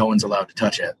no one's allowed to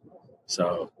touch it.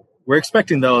 So we're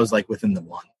expecting those within the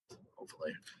month,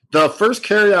 hopefully. The first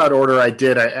carryout order I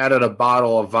did, I added a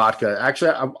bottle of vodka.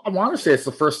 Actually, I want to say it's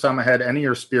the first time I had any of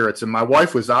your spirits, and my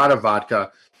wife was out of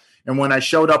vodka. And when I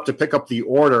showed up to pick up the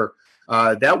order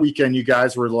that weekend, you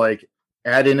guys were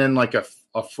adding in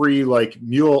a free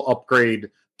mule upgrade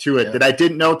to it that I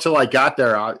didn't know till I got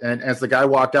there. And as the guy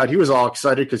walked out, he was all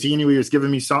excited because he knew he was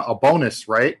giving me a bonus,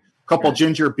 right? A couple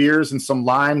ginger beers and some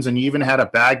limes, and you even had a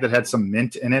bag that had some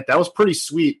mint in it. That was pretty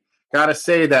sweet. gotta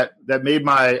say that made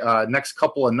my next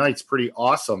couple of nights pretty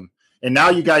awesome. And now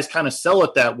you guys kind of sell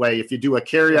it that way. If you do a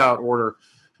carryout order,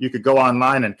 you could go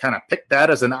online and kind of pick that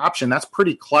as an option. That's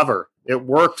pretty clever. It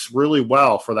works really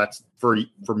well for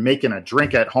making a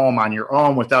drink at home on your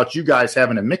own without you guys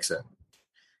having to mix it.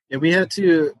 And we had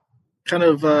to kind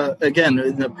of again,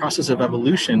 in the process of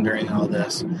evolution during all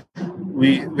this,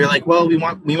 we're like, well, we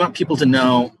want people to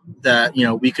know that, you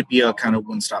know, we could be a kind of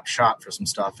one-stop shop for some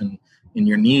stuff and in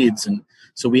your needs. And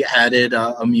so we added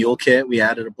a mule kit, we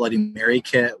added a Bloody Mary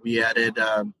kit, we added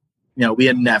we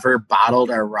had never bottled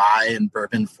our rye and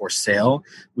bourbon for sale.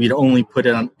 We'd only put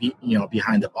it on,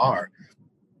 behind the bar.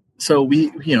 So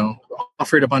we,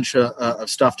 offered a bunch of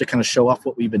stuff to kind of show off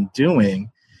what we've been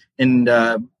doing. And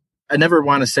I never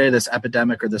want to say this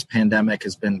epidemic or this pandemic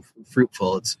has been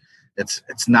fruitful.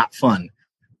 It's not fun,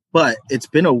 but it's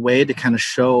been a way to kind of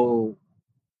show,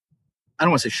 I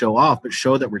don't want to say show off, but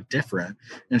show that we're different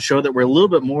and show that we're a little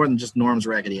bit more than just Norm's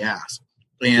raggedy ass.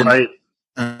 And right.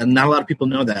 Not a lot of people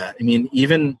know that. I mean,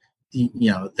 even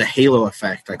the halo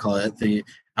effect, I call it, the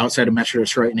outside of Metro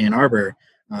Detroit and Ann Arbor.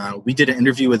 We did an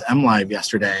interview with MLive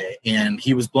yesterday, and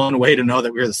he was blown away to know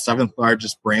that we were the 7th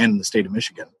largest brand in the state of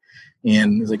Michigan.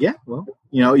 And he was like, yeah, well,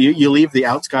 you leave the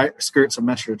outskirts of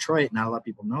Metro Detroit. Not a lot of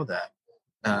people know that.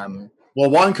 Well,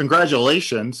 one,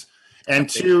 congratulations. And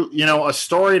two, a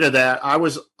story to that. I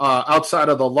was outside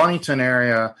of the Ludington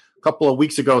area a couple of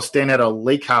weeks ago, staying at a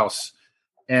lake house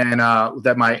and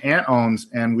that my aunt owns.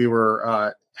 And we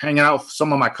were hanging out with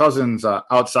some of my cousins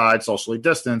outside, socially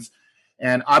distanced.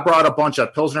 And I brought a bunch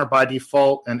of Pilsner by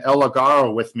Default and El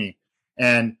Agaro with me.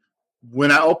 And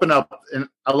when I open up, and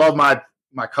I love my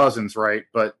cousins, right?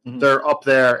 But they're up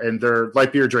there and they're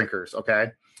light beer drinkers,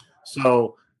 okay?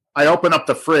 So I open up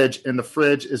the fridge, and the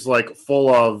fridge is like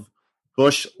full of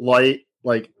Busch Light.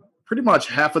 Like pretty much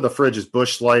half of the fridge is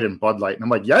Busch Light and Bud Light. And I'm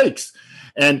like, yikes.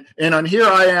 And on here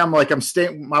I am, like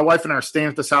my wife and I are staying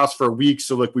at this house for a week.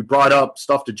 So like we brought up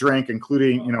stuff to drink,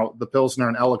 including, the Pilsner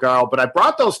and El Agaro. But I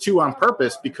brought those two on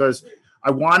purpose because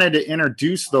I wanted to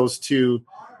introduce those two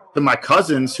to my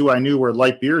cousins who I knew were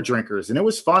light beer drinkers. And it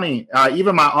was funny.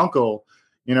 Even my uncle,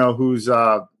 who's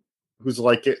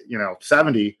like,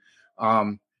 70,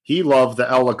 he loved the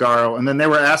El Agaro. And then they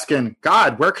were asking,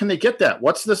 God, where can they get that?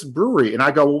 What's this brewery? And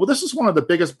I go, well, this is one of the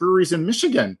biggest breweries in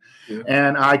Michigan. Yeah.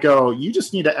 And I go, you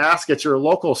just need to ask at your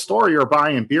local store you're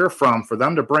buying beer from for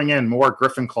them to bring in more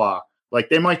Griffin Claw. Like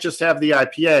they might just have the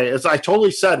IPA. As I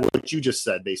totally said what you just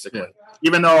said, basically,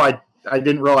 even though I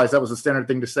didn't realize that was a standard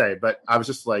thing to say, but I was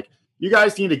just like, you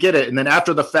guys need to get it. And then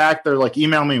after the fact, they're like,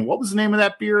 email me, what was the name of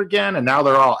that beer again? And now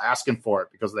they're all asking for it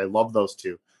because they love those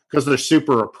two, because they're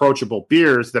super approachable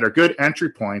beers that are good entry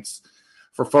points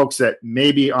for folks that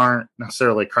maybe aren't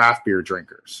necessarily craft beer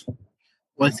drinkers.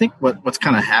 Well, I think what's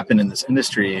kind of happened in this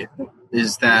industry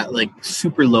is that like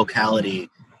super locality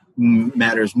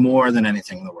matters more than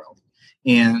anything in the world.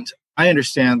 And I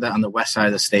understand that on the west side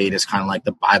of the state is kind of like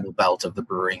the Bible Belt of the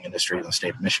brewing industry in the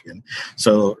state of Michigan.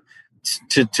 So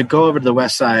to go over to the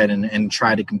west side and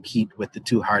try to compete with the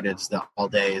Two Hearteds, the All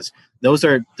Days, those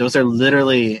are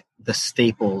literally the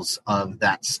staples of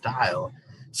that style.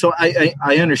 So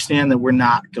I understand that we're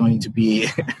not going to be,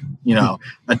 a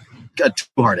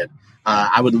Two-Hearted.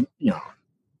 I would,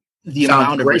 the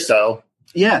amount of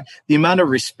the amount of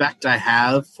respect I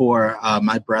have for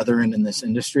my brethren in this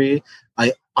industry,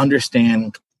 I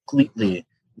understand completely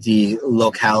the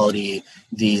locality,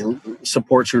 the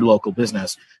support your local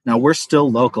business. Now we're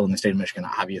still local in the state of Michigan,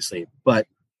 obviously, but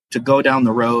to go down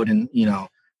the road and,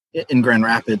 in Grand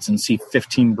Rapids and see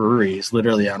 15 breweries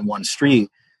literally on one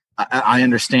street, I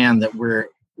understand that we're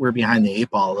behind the eight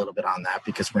ball a little bit on that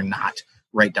because we're not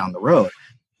right down the road.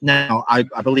 Now, I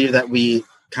believe that we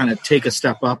kind of take a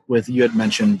step up with, you had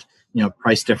mentioned,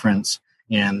 price difference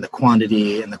and the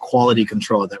quantity and the quality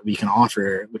control that we can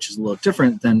offer, which is a little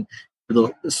different than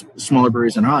the smaller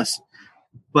breweries than us.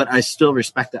 But I still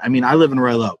respect that. I mean, I live in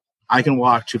Royal Oak. I can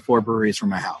walk to 4 breweries from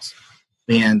my house.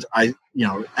 And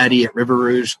Eddie at River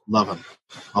Rouge, love him.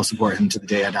 I'll support him to the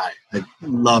day I die. I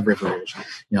love River Rouge.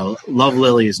 Love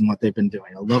Lily's and what they've been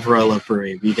doing. I love Royal Oak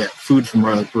Brewery. We get food from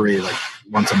Royal Oak Brewery like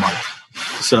once a month.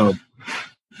 So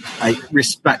I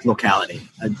respect locality.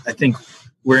 I think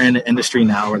we're in an industry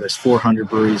now where there's 400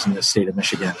 breweries in the state of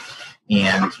Michigan,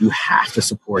 and you have to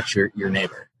support your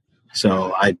neighbor.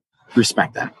 So I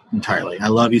respect that entirely. I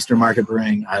love Eastern Market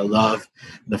Brewing. I love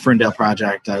the Ferndale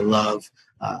Project. I love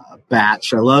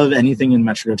Batch. I love anything in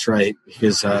Metro Detroit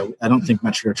because I don't think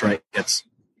Metro Detroit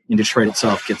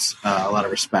itself gets a lot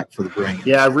of respect for the brewing.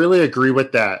 Yeah, I really agree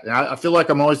with that. I feel like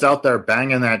I'm always out there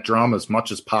banging that drum as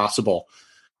much as possible.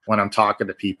 when I'm talking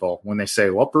to people, when they say,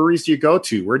 what breweries do you go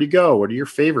to? Where do you go? What are your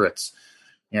favorites?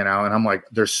 And I'm like,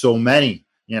 there's so many,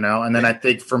 and then I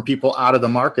think from people out of the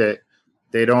market,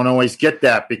 they don't always get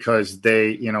that because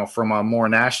they, from a more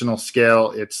national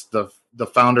scale, it's the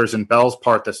Founders and Bell's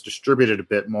part that's distributed a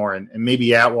bit more and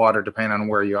maybe Atwater, depending on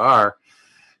where you are.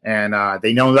 And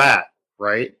they know that,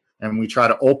 right? And we try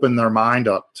to open their mind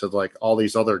up to like all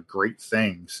these other great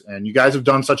things. And you guys have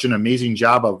done such an amazing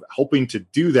job of hoping to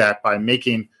do that by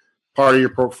making part of your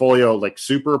portfolio like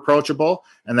super approachable.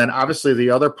 And then obviously the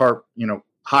other part,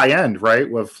 high end, right?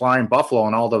 With Flying Buffalo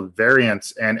and all the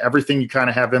variants and everything you kind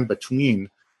of have in between.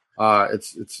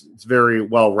 It's very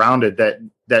well rounded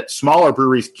that smaller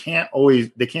breweries can't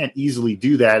easily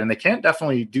do that. And they can't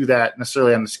definitely do that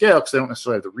necessarily on the scale because they don't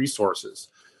necessarily have the resources.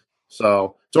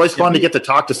 So it's always fun to get to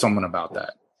talk to someone about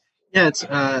that. Yeah, it's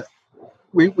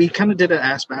we kind of did it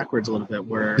ass backwards a little bit,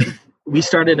 where we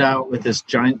started out with this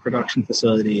giant production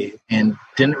facility and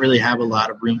didn't really have a lot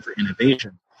of room for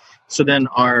innovation. So then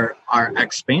our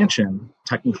expansion,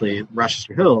 technically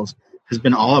Rochester Hills, has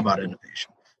been all about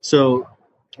innovation. So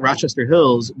Rochester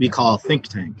Hills we call a think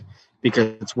tank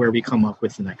because it's where we come up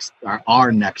with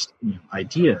our next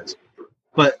ideas.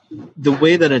 But the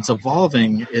way that it's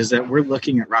evolving is that we're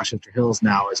looking at Rochester Hills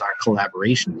now as our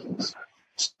collaboration piece.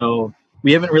 So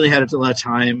we haven't really had a lot of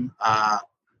time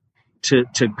to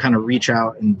kind of reach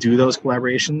out and do those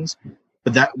collaborations,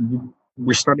 but that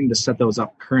we're starting to set those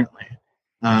up currently.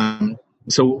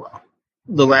 So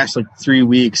the last 3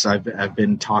 weeks, I've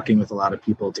been talking with a lot of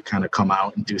people to kind of come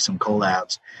out and do some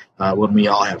collabs when we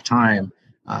all have time.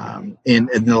 And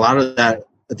a lot of that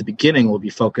at the beginning will be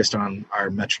focused on our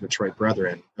Metro Detroit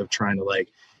brethren of trying to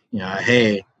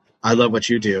hey, I love what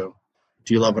you do.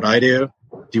 Do you love what I do?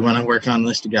 Do you want to work on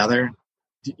this together?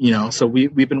 So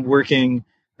we've been working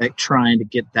at trying to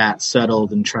get that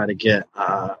settled and try to get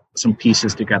some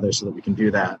pieces together so that we can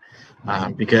do that.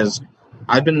 Because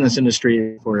I've been in this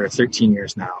industry for 13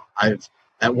 years now.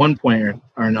 At one point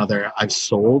or another, I've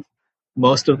sold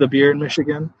most of the beer in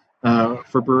Michigan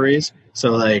for breweries.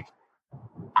 So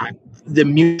the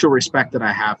mutual respect that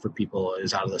I have for people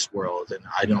is out of this world. And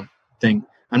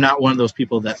I'm not one of those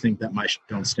people that think that my shit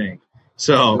don't stink.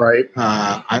 So right.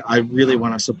 I really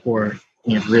want to support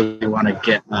and really want to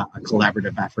get a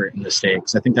collaborative effort in the state,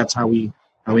 because I think that's how we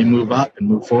move up and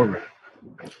move forward.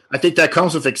 I think that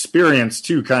comes with experience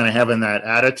too, kind of having that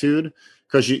attitude,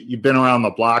 because you've been around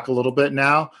the block a little bit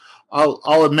now.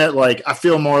 I'll admit, I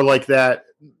feel more like that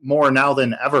more now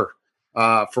than ever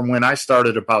from when I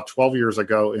started about 12 years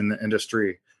ago in the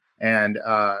industry. And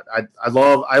I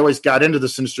always got into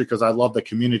this industry because I love the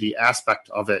community aspect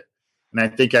of it. And I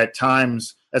think at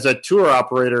times as a tour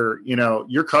operator,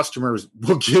 your customers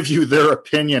will give you their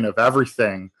opinion of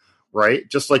everything, right?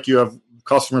 Just like you have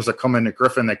customers that come into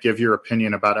Griffin that give your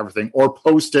opinion about everything or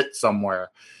post it somewhere.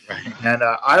 Right. And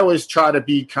I always try to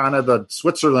be kind of the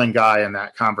Switzerland guy in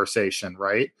that conversation,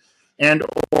 right? And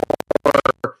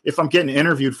or if I'm getting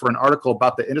interviewed for an article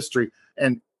about the industry,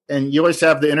 and you always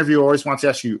have the interviewer always wants to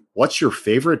ask you, what's your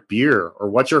favorite beer or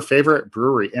what's your favorite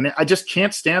brewery? And I just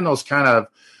can't stand those kind of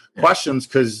questions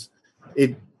because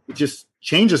it just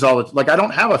changes all the I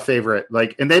don't have a favorite,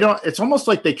 and they don't, it's almost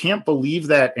like they can't believe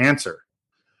that answer.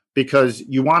 Because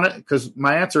because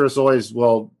my answer is always,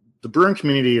 well, the brewing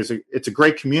community it's a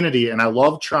great community, and I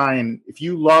love trying. If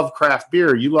you love craft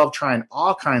beer, you love trying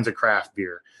all kinds of craft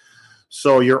beer.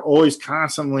 So you're always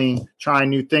constantly trying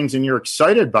new things, and you're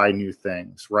excited by new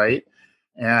things, right?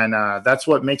 And that's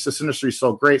what makes this industry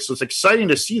so great. So it's exciting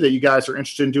to see that you guys are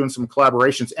interested in doing some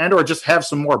collaborations and or just have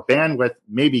some more bandwidth,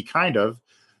 maybe kind of,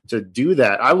 to do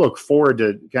that. I look forward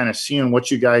to kind of seeing what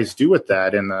you guys do with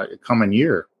that in the coming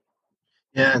year.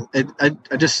 Yeah,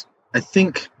 I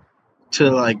think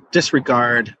to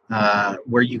disregard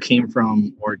where you came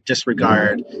from or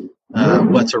disregard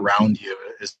what's around you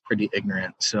is pretty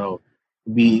ignorant. So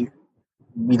we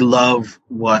love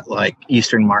what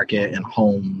Eastern Market and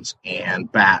Holmes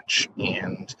and Batch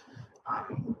and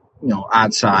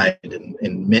Oddside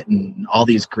and Mitten and all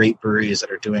these great breweries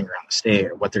that are doing around the state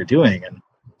or what they're doing,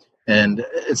 and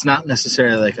it's not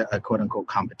necessarily a quote unquote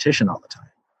competition all the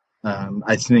time.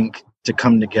 I think to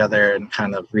come together and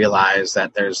kind of realize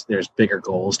that there's bigger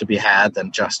goals to be had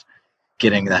than just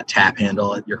getting that tap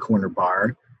handle at your corner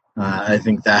bar. I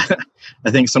think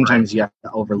sometimes you have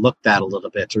to overlook that a little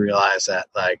bit to realize that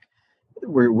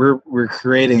we're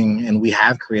creating, and we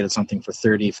have created something for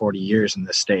 30, 40 years in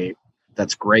this state.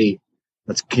 That's great.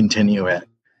 Let's continue it.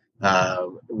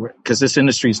 Because this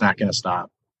industry is not going to stop.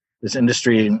 This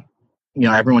industry,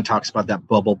 everyone talks about that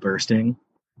bubble bursting.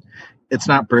 It's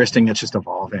not bursting, it's just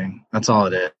evolving. That's all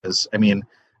it is. I mean,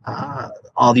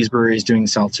 all these breweries doing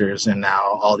seltzers, and now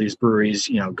all these breweries,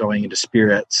 going into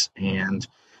spirits, and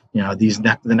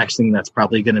the next thing that's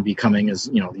probably going to be coming is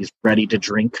these ready to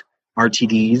drink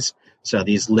RTDs. So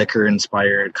these liquor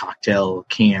inspired cocktail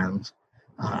cans,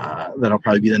 that'll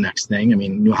probably be the next thing. I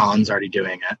mean, New Holland's already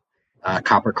doing it.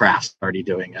 Copper Craft's already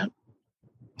doing it.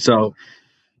 So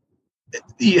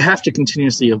you have to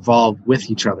continuously evolve with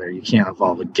each other. You can't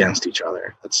evolve against each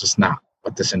other. That's just not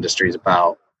what this industry is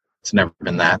about. It's never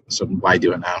been that. So why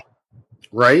do it now?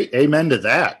 Right. Amen to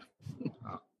that.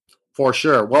 For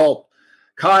sure. Well,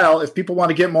 Kyle, if people want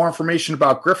to get more information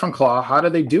about Griffin Claw, how do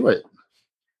they do it?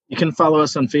 You can follow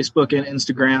us on Facebook and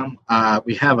Instagram.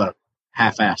 We have a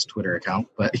half-assed Twitter account,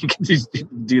 but you can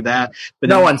do that. But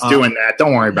no one's doing that.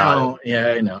 Don't worry about it.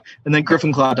 Yeah, I know. And then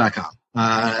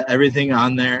griffinclaw.com. Everything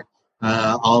on there,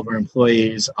 all of our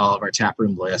employees, all of our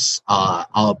taproom lists,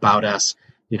 all about us.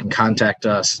 You can contact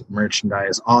us,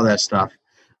 merchandise, all that stuff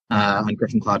on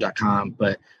griffinclaw.com.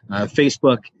 But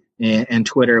Facebook and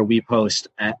Twitter, we post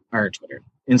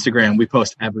Instagram, we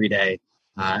post every day.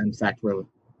 In fact, we're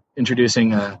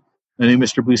introducing a new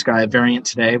Mr. Blue Sky variant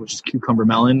today, which is cucumber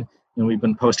melon, and we've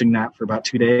been posting that for about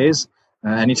 2 days.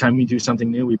 Anytime we do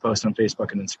something new, we post on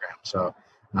Facebook and Instagram. So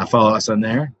follow us on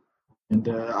there, and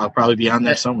I'll probably be on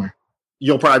there somewhere.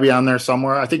 You'll probably be on there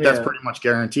somewhere. I think that's pretty much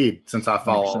guaranteed since I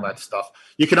follow 100%. All that stuff.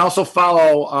 You can also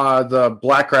follow the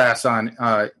Blackgrass on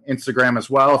Instagram as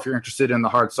well if you're interested in the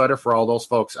hard cider for all those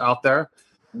folks out there.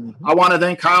 Mm-hmm. I want to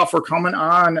thank Kyle for coming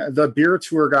on the Beer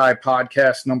Tour Guy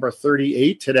podcast number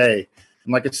 38 today.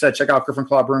 And like I said, check out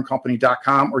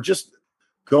griffinclawbrewingcompany.com or just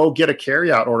go get a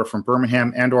carryout order from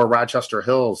Birmingham and or Rochester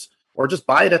Hills, or just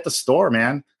buy it at the store,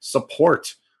 man.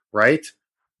 Support, right?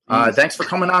 Thanks for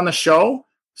coming on the show.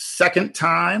 Second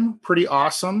time, pretty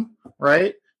awesome,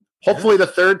 right? Hopefully the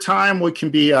third time we can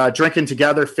be drinking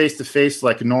together face-to-face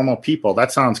like normal people.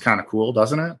 That sounds kind of cool,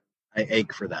 doesn't it? I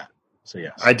ache for that. So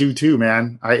yes. I do too,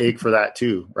 man. I ache for that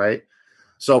too, right?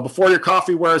 So before your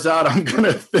coffee wears out, I'm going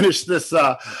to finish this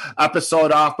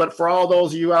episode off. But for all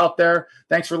those of you out there,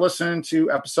 thanks for listening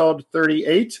to episode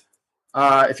 38.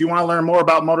 If you want to learn more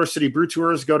about Motor City Brew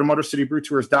Tours, go to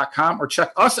motorcitybrewtours.com or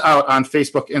check us out on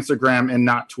Facebook, Instagram, and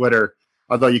not Twitter.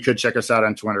 Although you could check us out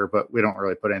on Twitter, but we don't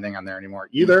really put anything on there anymore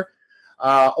either.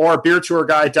 Or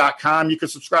beertourguy.com. You can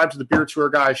subscribe to the Beer Tour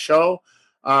Guy show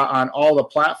on all the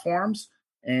platforms.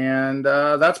 And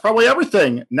that's probably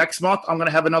everything. Next month, I'm going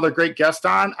to have another great guest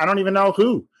on. I don't even know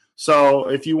who. So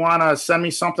if you want to send me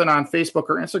something on Facebook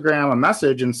or Instagram, a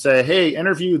message, and say, hey,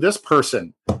 interview this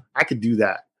person, I could do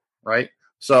that, right?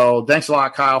 So thanks a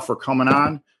lot, Kyle, for coming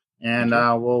on. And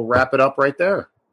we'll wrap it up right there.